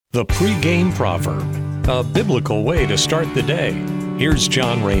The pregame proverb, a biblical way to start the day. Here's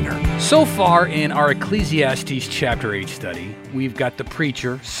John Rayner. So far in our Ecclesiastes chapter 8 study, we've got the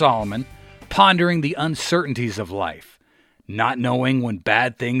preacher, Solomon, pondering the uncertainties of life, not knowing when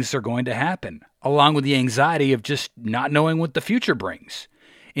bad things are going to happen, along with the anxiety of just not knowing what the future brings.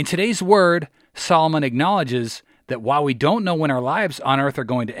 In today's word, Solomon acknowledges that while we don't know when our lives on earth are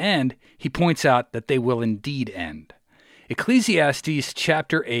going to end, he points out that they will indeed end. Ecclesiastes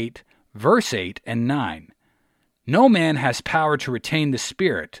chapter 8, verse 8 and 9. No man has power to retain the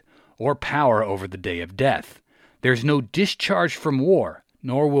spirit, or power over the day of death. There is no discharge from war,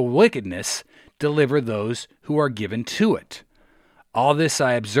 nor will wickedness deliver those who are given to it. All this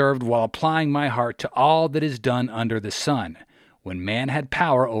I observed while applying my heart to all that is done under the sun, when man had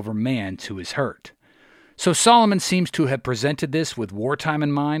power over man to his hurt. So Solomon seems to have presented this with wartime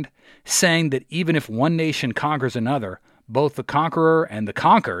in mind, saying that even if one nation conquers another, both the conqueror and the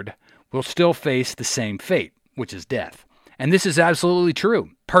conquered will still face the same fate, which is death. And this is absolutely true.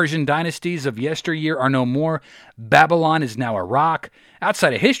 Persian dynasties of yesteryear are no more. Babylon is now Iraq.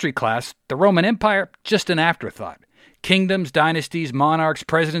 Outside of history class, the Roman Empire, just an afterthought. Kingdoms, dynasties, monarchs,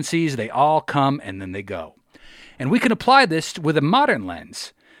 presidencies, they all come and then they go. And we can apply this with a modern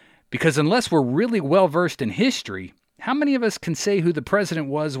lens, because unless we're really well-versed in history, how many of us can say who the president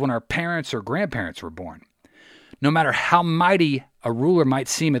was when our parents or grandparents were born? No matter how mighty a ruler might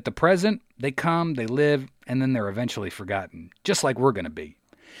seem at the present, they come, they live, and then they're eventually forgotten, just like we're going to be.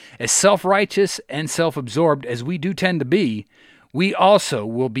 As self-righteous and self-absorbed as we do tend to be, we also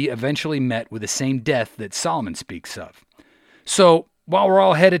will be eventually met with the same death that Solomon speaks of. So, while we're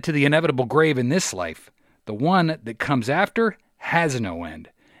all headed to the inevitable grave in this life, the one that comes after has no end,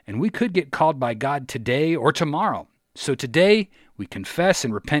 and we could get called by God today or tomorrow. So today, we confess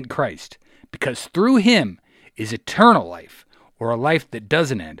and repent Christ, because through him is eternal life, or a life that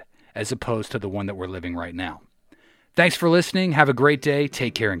doesn't end, as opposed to the one that we're living right now. Thanks for listening. Have a great day.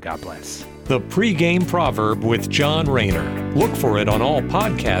 Take care and God bless. The pregame proverb with John Rayner. Look for it on all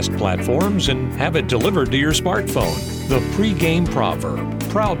podcast platforms and have it delivered to your smartphone. The pregame proverb,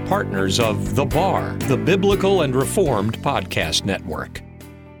 proud partners of The Bar, the Biblical and Reformed Podcast Network.